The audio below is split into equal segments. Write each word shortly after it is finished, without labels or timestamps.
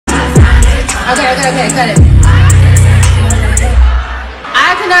Okay, cut it.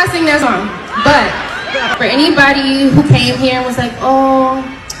 I cannot sing that song, but for anybody who came here and was like, oh,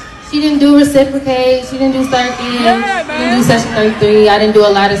 she didn't do Reciprocate, she didn't do Circus, she didn't do Section 33, I didn't do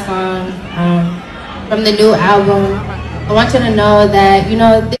a lot of songs from the new album. I want you to know that, you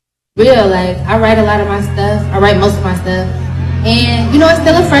know, this is real. Like, I write a lot of my stuff, I write most of my stuff, and you know, it's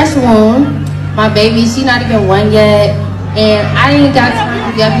still a fresh wound. My baby, she not even 1 yet, and I ain't got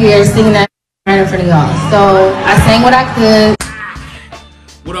time to be up here singing that in front of y'all. So I sang what I could.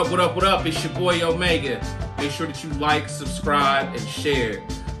 What up, what up, what up? It's your boy Omega. Make sure that you like, subscribe, and share.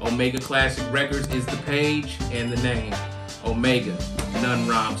 Omega Classic Records is the page and the name. Omega, none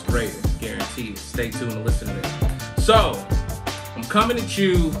rhymes greater, guaranteed. Stay tuned and listen to this. So, I'm coming at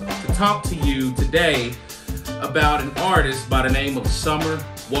you to talk to you today about an artist by the name of Summer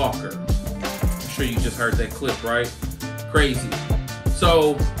Walker. I'm sure you just heard that clip, right? Crazy.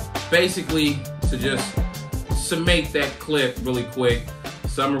 So, basically, to just summate that clip really quick,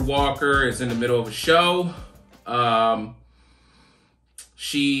 Summer Walker is in the middle of a show.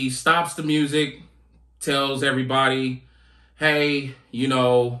 She stops the music, tells everybody, hey, you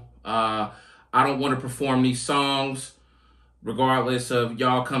know, I don't want to perform these songs regardless of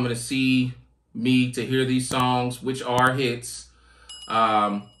y'all coming to see me to hear these songs, which are hits.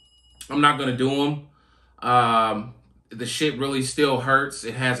 I'm not going to do them. The shit really still hurts.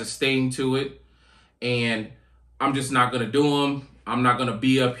 It has a sting to it. And I'm just not going to do them. I'm not going to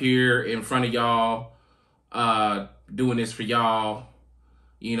be up here in front of y'all doing this for y'all.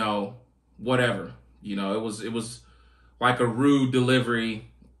 You know, whatever. You know, it was like a rude delivery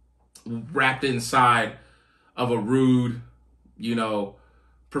wrapped inside of a rude, you know,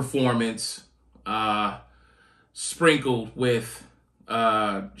 performance, sprinkled with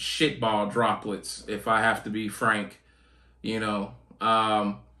shitball droplets, if I have to be frank. You know,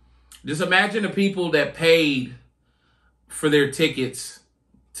 just imagine the people that paid for their tickets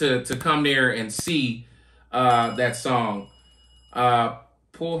to come there and see that song.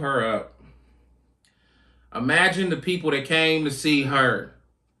 Pull her up. Imagine the people that came to see her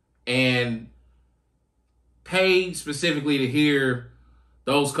and paid specifically to hear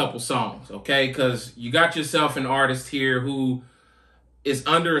those couple songs, okay? Because you got yourself an artist here who is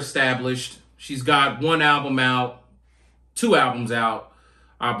underestablished. She's got 1 album out, 2 albums out,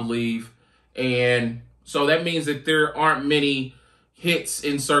 I believe. And so that means that there aren't many hits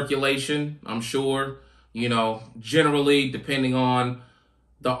in circulation, I'm sure. You know, generally, depending on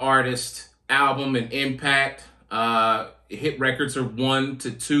the artist, album, and impact, hit records are 1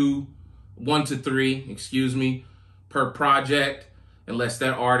 to 3, excuse me, per project, unless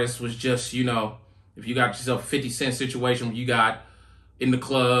that artist was just, you know, if you got yourself a 50 Cent situation where you got In the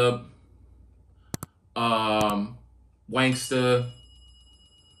Club, Wanksta,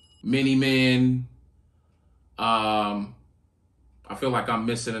 Many Men, I feel like I'm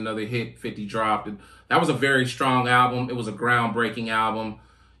missing another hit 50 dropped. That was a very strong album. It was a groundbreaking album.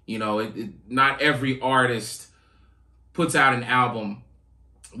 You know, not every artist puts out an album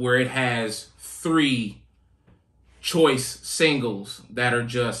where it has 3 choice singles that are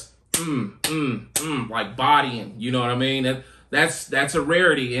just like bodying. You know what I mean? That's a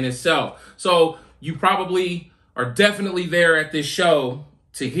rarity in itself. So you probably are definitely there at this show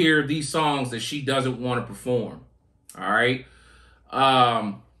to hear these songs that she doesn't want to perform. All right.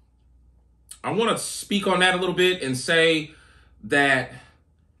 I want to speak on that a little bit and say that,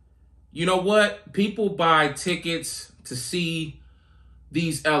 you know what? People buy tickets to see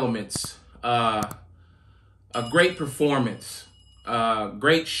these elements. A great performance,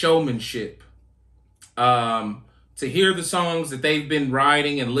 great showmanship, to hear the songs that they've been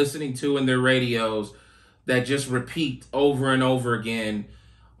writing and listening to in their radios that just repeat over and over again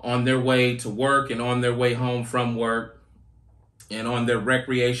on their way to work and on their way home from work and on their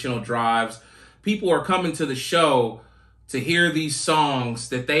recreational drives. People are coming to the show to hear these songs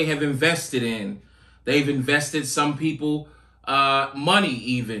that they have invested in. They've invested, some people, money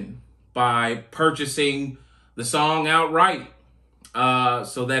even, by purchasing the song outright,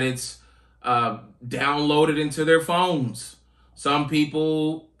 so that it's downloaded into their phones. Some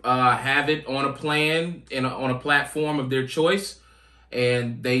people have it on a plan on a platform of their choice,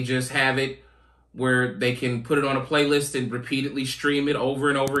 and they just have it where they can put it on a playlist and repeatedly stream it over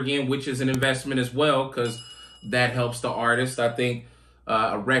and over again, which is an investment as well, because that helps the artist. I think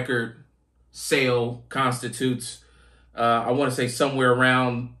a record sale constitutes, I want to say, somewhere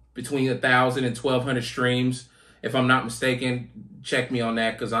around between 1,000 and 1,200 streams. If I'm not mistaken, check me on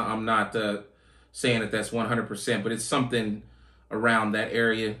that, because I'm not saying that that's 100%, but it's something around that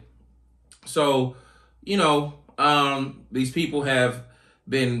area. So, you know, these people have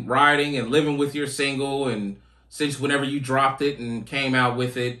been riding and living with your single and since whenever you dropped it and came out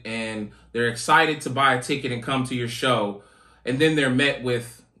with it, and they're excited to buy a ticket and come to your show, and then they're met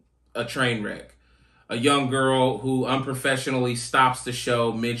with a train wreck. A young girl who unprofessionally stops the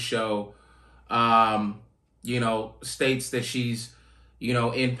show mid-show, states that she's,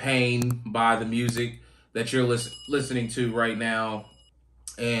 in pain by the music that you're listening to right now,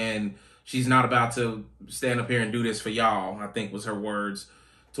 and she's not about to stand up here and do this for y'all, I think was her words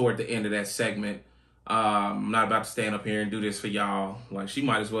toward the end of that segment. I'm not about to stand up here and do this for y'all. Like, she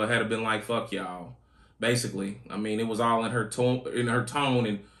might as well have been like, fuck y'all, basically. I mean, it was all in her tone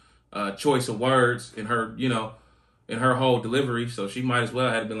and choice of words, in her, in her whole delivery. So she might as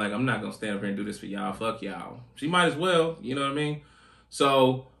well have been like, I'm not going to stand up here and do this for y'all. Fuck y'all. She might as well, you know what I mean?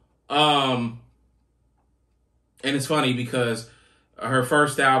 So, and it's funny because her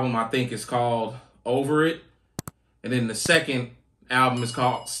first album, I think, is called Over It. And then the second album is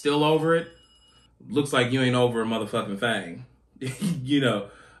called Still Over It. Looks like you ain't over a motherfucking thing. If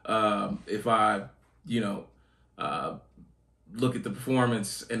I, look at the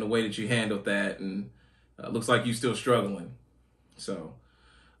performance and the way that you handled that, and looks like you still struggling. So,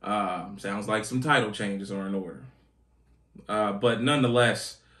 sounds like some title changes are in order. But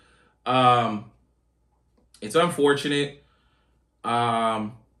nonetheless, it's unfortunate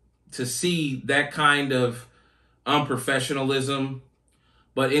to see that kind of unprofessionalism.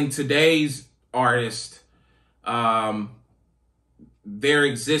 But in today's artists, their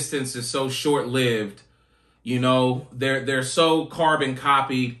existence is so short-lived. They're so carbon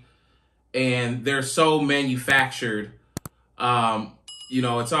copied and they're so manufactured.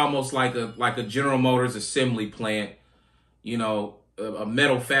 It's almost like a General Motors assembly plant, a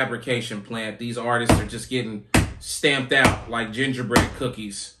metal fabrication plant. These artists are just getting stamped out like gingerbread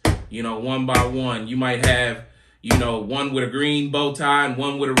cookies, one by one. You might have, one with a green bow tie and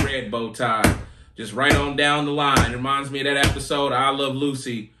one with a red bow tie, just right on down the line. It reminds me of that episode, I Love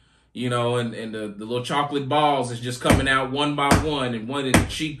Lucy, and the little chocolate balls is just coming out one by one,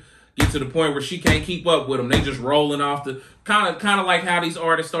 and she gets to the point where she can't keep up with them. They just rolling off the kind of like how these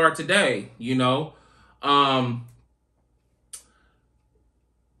artists are today,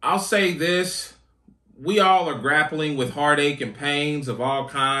 I'll say this: we all are grappling with heartache and pains of all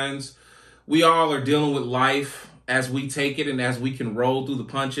kinds. We all are dealing with life as we take it and as we can roll through the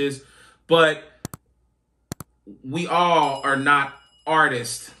punches. But we all are not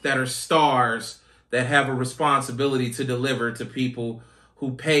artists that are stars that have a responsibility to deliver to people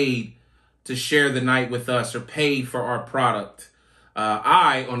who paid to share the night with us or paid for our product.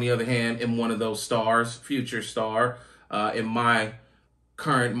 I, on the other hand, am one of those stars, future star, in my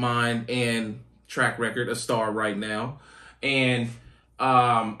current mind and track record, a star right now. And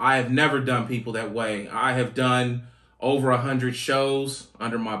I have never done people that way. I have done over 100 shows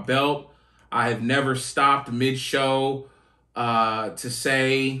under my belt. I have never stopped mid-show to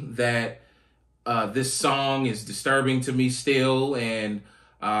say that this song is disturbing to me still, and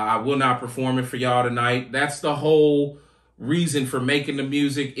I will not perform it for y'all tonight. That's the whole reason for making the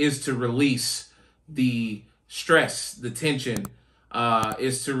music, is to release the stress, the tension,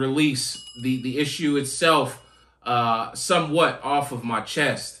 is to release the issue itself somewhat off of my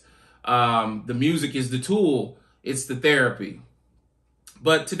chest. The music is the tool. It's the therapy.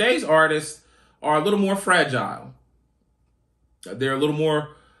 But today's artists are a little more fragile. They're a little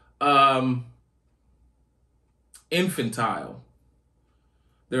more infantile.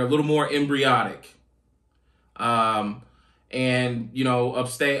 They're a little more embryonic. And,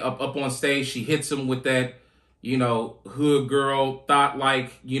 up on stage, she hits him with that, hood girl,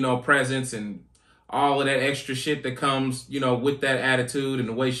 thought-like, presence and all of that extra shit that comes, with that attitude and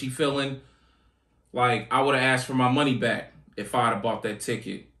the way she feeling. Like, I would have asked for my money back if I'd have bought that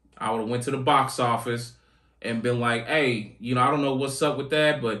ticket. I would have went to the box office and been like, hey, I don't know what's up with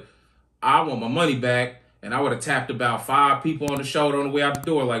that, but I want my money back. And I would have tapped about 5 people on the shoulder on the way out the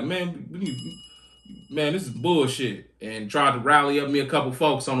door. Like, man, this is bullshit. And tried to rally up me a couple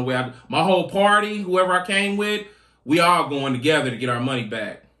folks on the way out. My whole party, whoever I came with, we all going together to get our money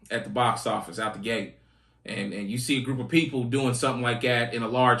back at the box office, out the gate. And you see a group of people doing something like that in a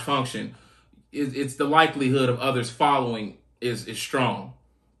large function, it's the likelihood of others following is strong.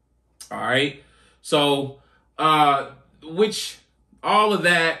 All right. So, which all of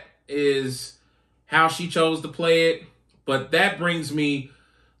that is how she chose to play it. But that brings me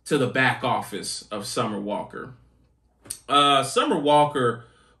to the back office of Summer Walker. Summer Walker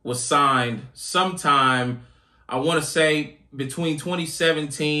was signed sometime, I want to say, between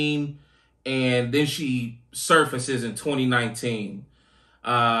 2017 and then she surfaces in 2019.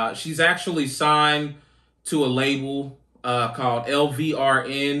 She's actually signed to a label called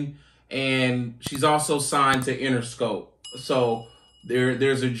LVRN, and she's also signed to Interscope. So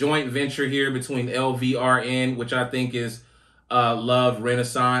there's a joint venture here between LVRN, which I think is Love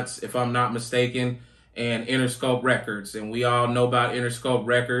Renaissance, if I'm not mistaken, and Interscope Records. And we all know about Interscope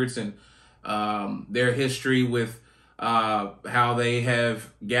Records and their history with how they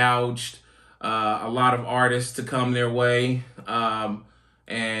have gouged a lot of artists to come their way,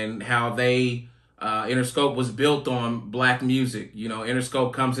 and how they Interscope was built on black music. You know,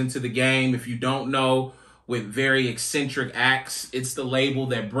 Interscope comes into the game, if you don't know, with very eccentric acts. It's the label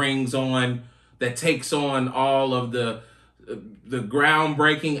that takes on all of the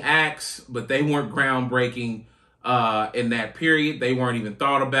groundbreaking acts, but they weren't groundbreaking in that period. They weren't even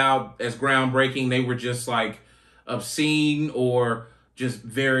thought about as groundbreaking. They were just like obscene or just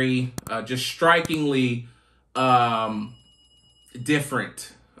very, just strikingly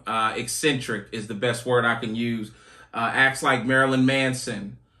different. Eccentric is the best word I can use. Acts like Marilyn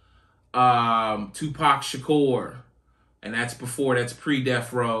Manson, Tupac Shakur, and that's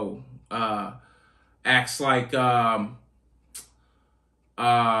pre-Death Row. Acts like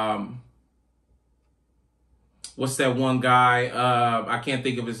what's that one guy? I can't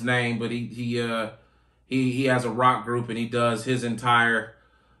think of his name, but he has a rock group and he does his entire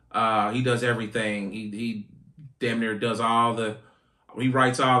he does everything. He damn near does he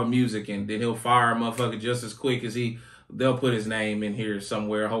writes all the music, and then he'll fire a motherfucker just as quick as they'll put his name in here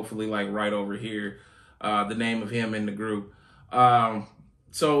somewhere, hopefully like right over here, the name of him in the group.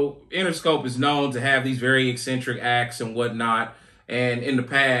 So Interscope is known to have these very eccentric acts and whatnot, and in the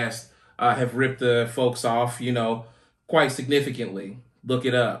past have ripped the folks off, you know, quite significantly. Look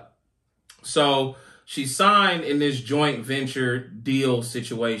it up. So she signed in this joint venture deal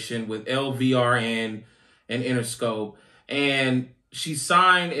situation with LVRN and Interscope, and she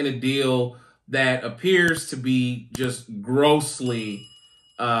signed in a deal that appears to be just grossly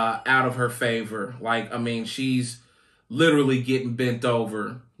out of her favor. Like, I mean, she's literally getting bent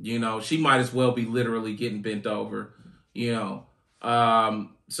over. You know, she might as well be literally getting bent over, you know.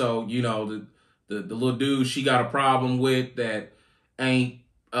 So, you know, the little dude she got a problem with that ain't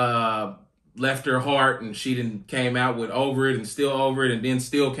left her heart, and she didn't came out with Over It and Still Over It and then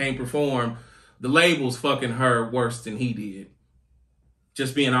still can't perform. The label's fucking her worse than he did.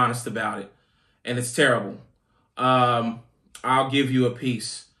 Just being honest about it. And it's terrible. I'll give you a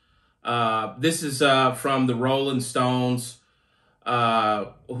piece. This is from the Rolling Stones,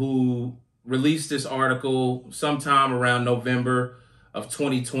 who released this article sometime around November of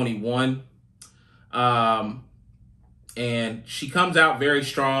 2021. And she comes out very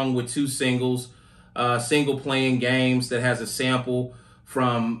strong with 2 singles. Single Playing Games that has a sample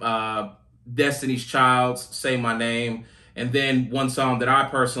from Destiny's Child's Say My Name. And then one song that I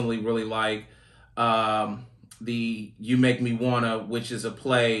personally really like, the You Make Me Wanna, which is a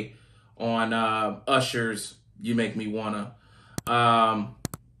play on Usher's You Make Me Wanna.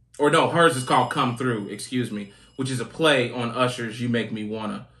 Or no, hers is called Come Through, excuse me, which is a play on Usher's You Make Me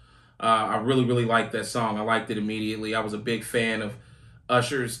Wanna. I really, really like that song. I liked it immediately. I was a big fan of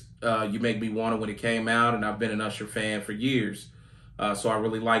Usher's You Make Me Wanna when it came out, and I've been an Usher fan for years. So I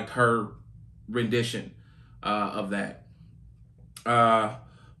really liked her rendition of that.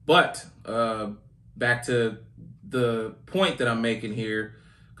 But back to the point that I'm making here,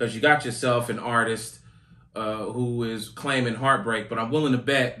 because you got yourself an artist who is claiming heartbreak, but I'm willing to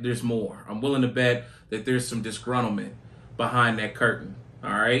bet there's more. I'm willing to bet that there's some disgruntlement behind that curtain. All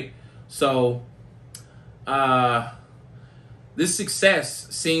right. So this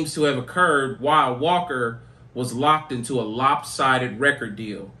success seems to have occurred while Walker was locked into a lopsided record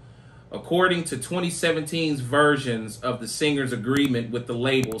deal. According to 2017's versions of the singer's agreement with the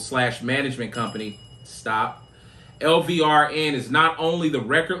label/management company, LVRN is not only the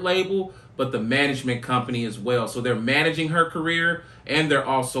record label, but the management company as well. So they're managing her career and they're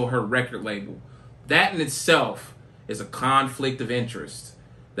also her record label. That in itself is a conflict of interest.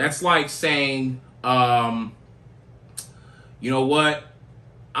 That's like saying, you know what?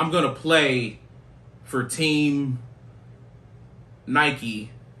 I'm going to play for Team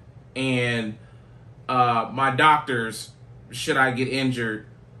Nike, and my doctors, should I get injured,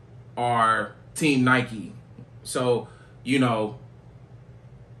 are Team Nike. So, you know,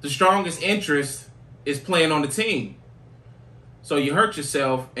 the strongest interest is playing on the team. So you hurt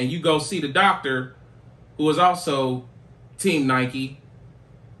yourself and you go see the doctor, who is also Team Nike.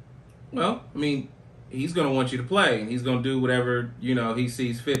 Well, I mean, he's going to want you to play, and he's going to do whatever, you know, he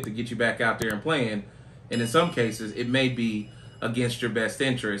sees fit to get you back out there and playing. And in some cases, it may be against your best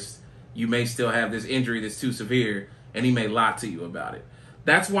interest. You may still have this injury that's too severe, and he may lie to you about it.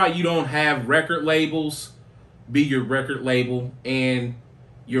 That's why you don't have record labels be your record label and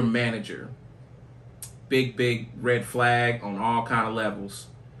your manager. Big, big red flag on all kind of levels.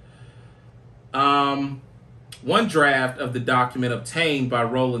 One draft of the document obtained by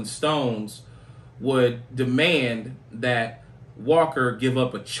Rolling Stones would demand that Walker give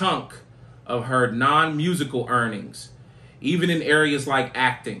up a chunk of her non-musical earnings, even in areas like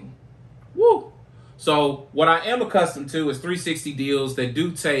acting. Woo! So what I am accustomed to is 360 deals that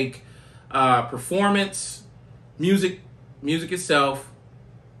do take performance, music itself,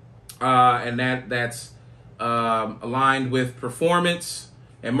 and that's aligned with performance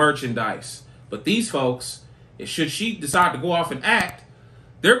and merchandise. But these folks, should she decide to go off and act,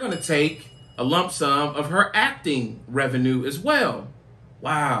 they're going to take a lump sum of her acting revenue as well.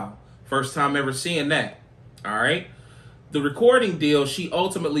 Wow. First time ever seeing that. All right. The recording deal she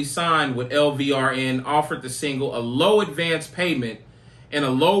ultimately signed with LVRN offered the single a low advance payment and a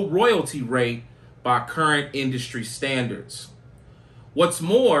low royalty rate by current industry standards. What's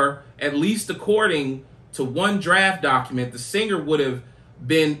more, at least according to one draft document, the singer would have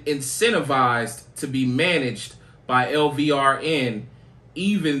been incentivized to be managed by LVRN,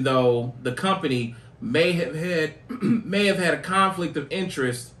 even though the company may have had a conflict of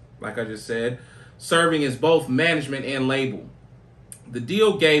interest, like I just said, serving as both management and label. The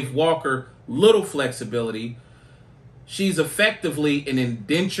deal gave Walker little flexibility. She's effectively an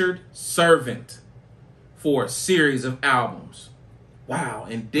indentured servant for a series of albums. Wow,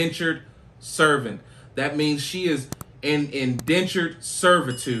 indentured servant. That means she is in indentured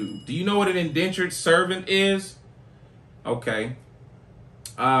servitude. Do you know what an indentured servant is? Okay.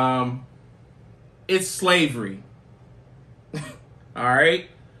 It's slavery. All right?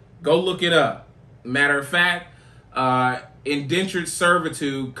 Go look it up. Matter of fact, indentured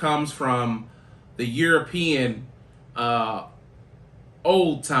servitude comes from the European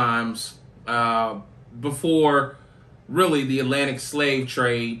old times, before really the Atlantic slave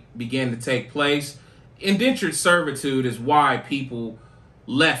trade began to take place. Indentured servitude is why people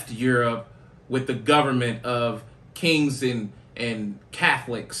left Europe with the government of kings and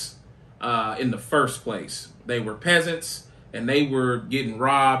Catholics in the first place. They were peasants and they were getting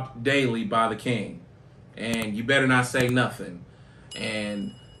robbed daily by the king. And you better not say nothing.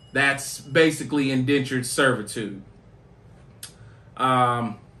 And that's basically indentured servitude.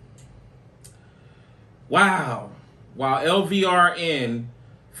 Wow. While LVRN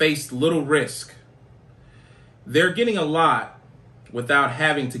faced little risk, they're getting a lot without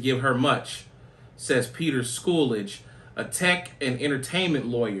having to give her much, says Peter Schoolidge, a tech and entertainment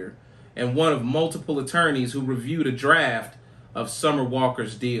lawyer and one of multiple attorneys who reviewed a draft of Summer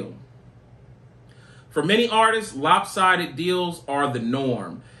Walker's deal. For many artists, lopsided deals are the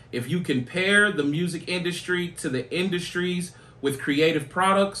norm. If you compare the music industry to the industries with creative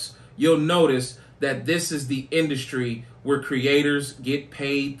products, you'll notice that this is the industry where creators get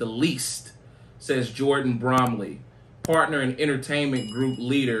paid the least, says Jordan Bromley, partner and entertainment group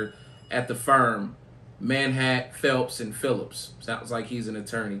leader at the firm Manhat, Phelps, and Phillips. Sounds like he's an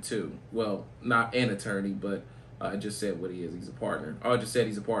attorney too. Well, not an attorney, but I just said what he is. He's a partner. Oh, I just said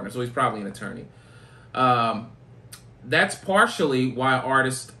he's a partner, so he's probably an attorney. That's partially why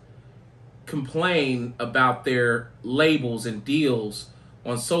artists complain about their labels and deals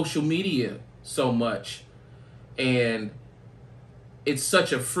on social media so much, and it's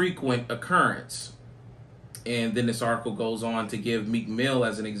such a frequent occurrence. And then this article goes on to give Meek Mill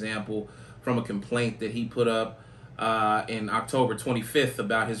as an example from a complaint that he put up in October 25th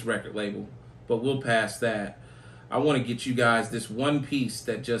about his record label. But we'll pass that. I want to get you guys this one piece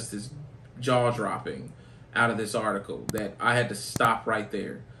that just is jaw-dropping out of this article that I had to stop right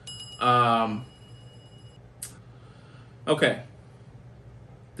there. Okay.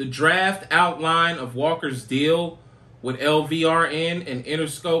 The draft outline of Walker's deal with LVRN and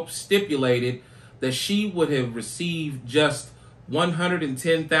Interscope stipulated that she would have received just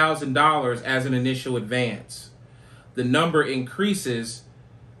 $110,000 as an initial advance. The number increases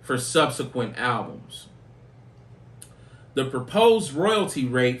for subsequent albums. The proposed royalty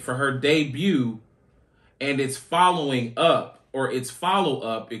rate for her debut and its follow-up,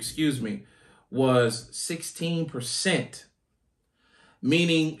 was 16%,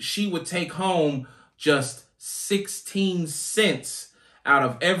 meaning she would take home just 16 cents out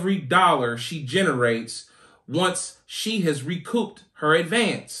of every dollar she generates once she has recouped her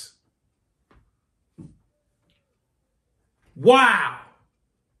advance. Wow!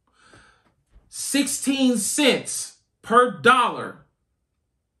 16 cents per dollar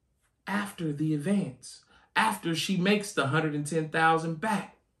after the advance, after she makes the $110,000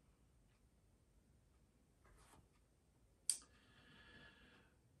 back.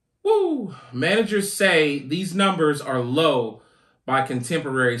 Woo! Woo. Managers say these numbers are low by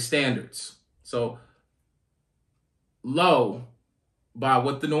contemporary standards. So low by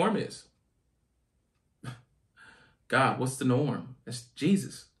what the norm is. God, what's the norm? That's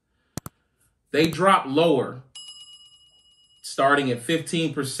Jesus. They drop lower, starting at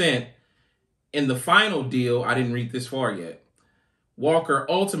 15%. In the final deal, I didn't read this far yet, Walker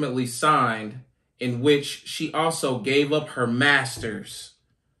ultimately signed, in which she also gave up her masters.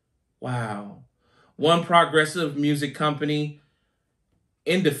 Wow. One progressive music company,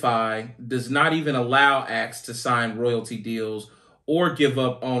 Indify, does not even allow acts to sign royalty deals or give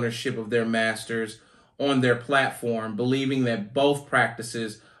up ownership of their masters on their platform, believing that both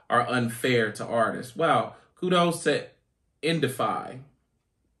practices are unfair to artists. Wow. Kudos to Indify.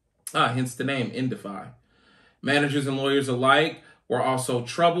 Hence the name Indify. Managers and lawyers alike were also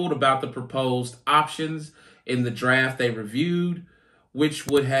troubled about the proposed options in the draft they reviewed, which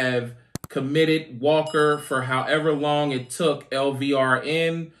would have committed Walker for however long it took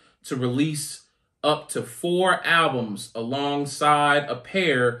LVRN to release up to 4 albums alongside a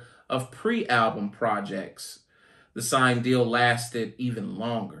pair of pre-album projects. The signed deal lasted even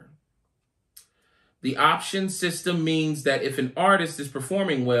longer. The option system means that if an artist is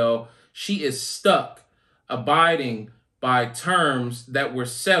performing well, she is stuck abiding by terms that were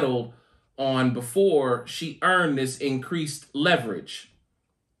settled on before she earned this increased leverage.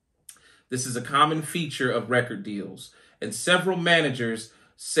 This is a common feature of record deals, and several managers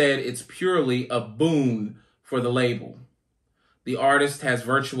said it's purely a boon for the label. The artist has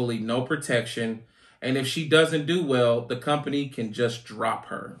virtually no protection, and if she doesn't do well, the company can just drop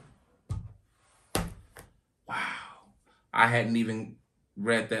her. Wow. I hadn't even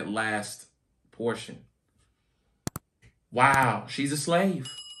read that last portion. Wow. She's a slave.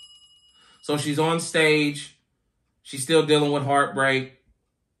 So she's on stage. She's still dealing with heartbreak.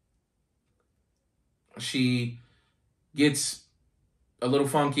 She gets a little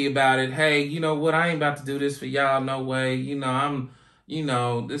funky about it. Hey, you know what? I ain't about to do this for y'all. No way.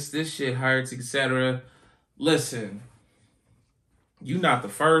 This shit hurts, etc. Listen, you're not the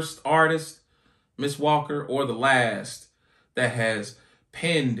first artist, Miss Walker, or the last that has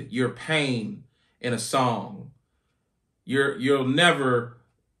penned your pain in a song. You'll never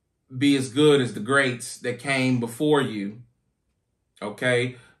be as good as the greats that came before you.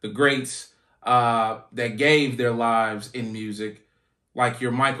 Okay? The greats that gave their lives in music, like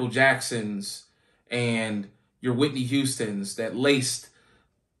your Michael Jacksons and your Whitney Houstons that laced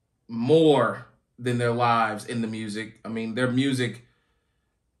more than their lives in the music. I mean, their music,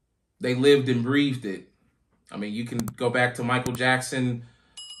 they lived and breathed it. I mean, you can go back to Michael Jackson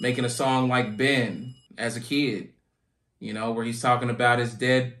making a song like Ben as a kid, where he's talking about his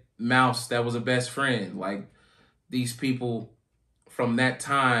dead mouse that was a best friend. Like, these people from that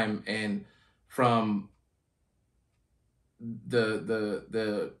time and from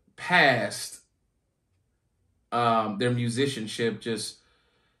the past, their musicianship just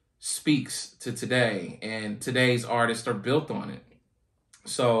speaks to today, and today's artists are built on it.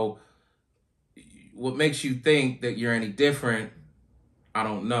 So what makes you think that you're any different, I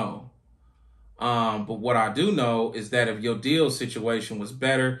don't know. But what I do know is that if your deal situation was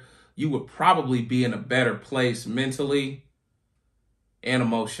better, you would probably be in a better place mentally and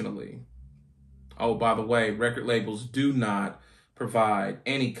emotionally. Oh, by the way, record labels do not provide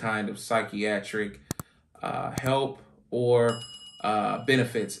any kind of psychiatric help or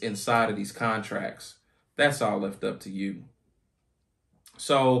benefits inside of these contracts. That's all left up to you.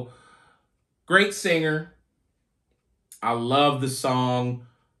 So, great singer. I love the song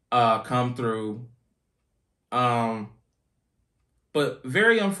Come Through. But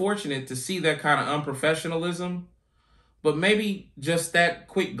very unfortunate to see that kind of unprofessionalism. But maybe just that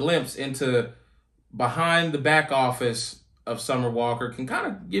quick glimpse into behind the back office of Summer Walker can kind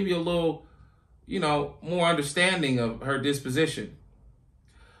of give you a little, more understanding of her disposition.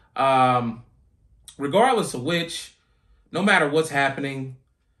 Regardless of which, no matter what's happening,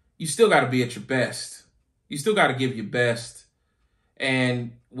 you still got to be at your best. You still got to give your best.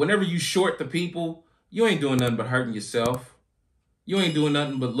 And whenever you short the people, you ain't doing nothing but hurting yourself. You ain't doing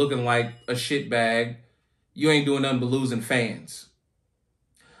nothing but looking like a shitbag. You ain't doing nothing but losing fans.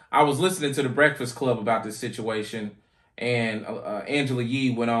 I was listening to The Breakfast Club about this situation, and Angela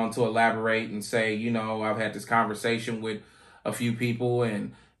Yee went on to elaborate and say, I've had this conversation with a few people,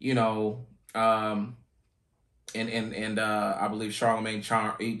 and, I believe Charlemagne,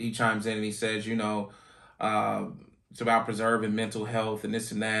 he chimes in and he says, it's about preserving mental health and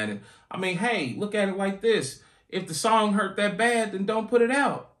this and that. And I mean, hey, look at it like this. If the song hurt that bad, then don't put it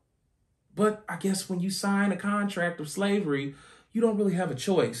out. But I guess when you sign a contract of slavery, you don't really have a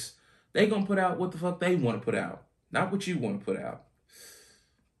choice. They gonna put out what the fuck they want to put out, not what you want to put out.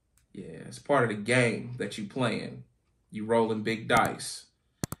 Yeah, it's part of the game that you playing. You rolling big dice.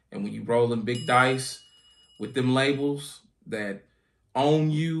 And when you rolling big dice with them labels that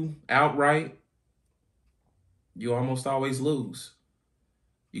own you outright, you almost always lose.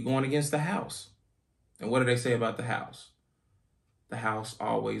 You're going against the house. And what do they say about the house? The house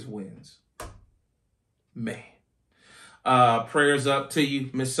always wins. Man. Prayers up to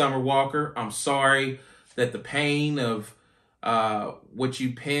you, Miss Summer Walker. I'm sorry that the pain of what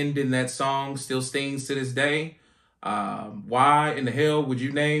you penned in that song still stings to this day. Why in the hell would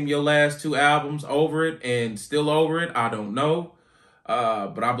you name your last 2 albums Over It and Still Over It? I don't know.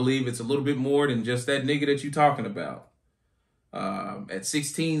 But I believe it's a little bit more than just that nigga that you talking about. At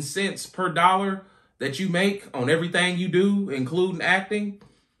 16 cents per dollar that you make on everything you do, including acting,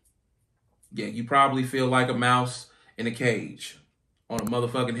 yeah, you probably feel like a mouse in a cage on a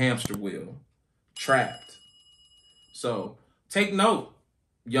motherfucking hamster wheel, trapped. So take note,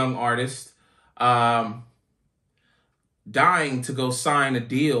 young artist. Dying to go sign a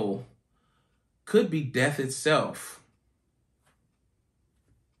deal could be death itself.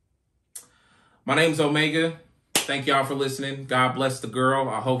 My name's Omega. Thank y'all for listening. God bless the girl.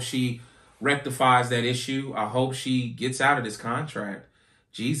 I hope she rectifies that issue. I hope she gets out of this contract.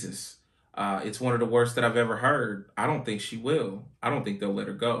 Jesus. It's one of the worst that I've ever heard. I don't think she will. I don't think they'll let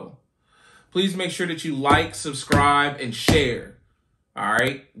her go. Please make sure that you like, subscribe, and share. All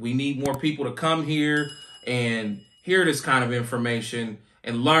right? We need more people to come here and hear this kind of information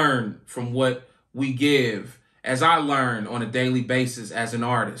and learn from what we give, as I learn on a daily basis as an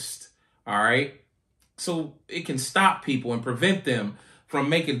artist. All right? So it can stop people and prevent them from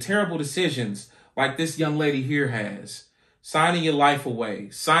making terrible decisions like this young lady here has. Signing your life away,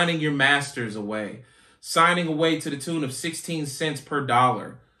 signing your masters away, signing away to the tune of 16 cents per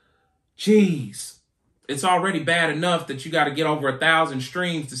dollar. Jeez, it's already bad enough that you got to get over 1,000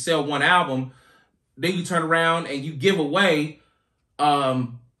 streams to sell one album. Then you turn around and you give away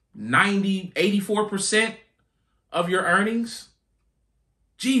 84% of your earnings.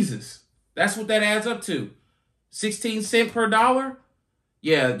 Jesus, that's what that adds up to. 16 cents per dollar.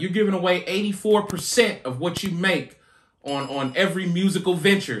 Yeah, you're giving away 84% of what you make on every musical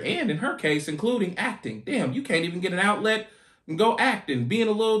venture, and in her case, including acting. Damn, you can't even get an outlet and go act and be in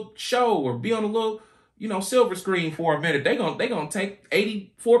a little show or be on a little, silver screen for a minute. They gonna take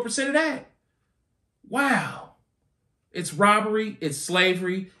 84% of that. Wow. It's robbery, it's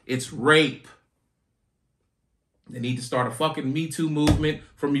slavery, it's rape. They need to start a fucking Me Too movement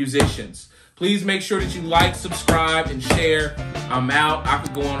for musicians. Please make sure that you like, subscribe, and share. I'm out. I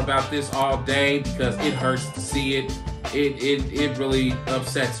could go on about this all day because it hurts to see it. It really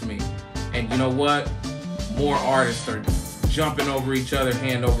upsets me. And you know what? More artists are jumping over each other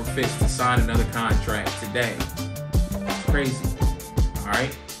hand over fist to sign another contract today. It's crazy. All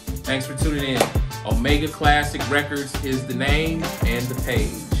right? Thanks for tuning in. Omega Classic Records is the name and the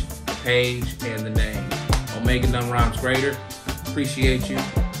page. The page and the name. Omega None Rhymes Greater. Appreciate you.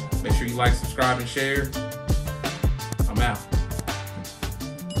 Make sure you like, subscribe, and share.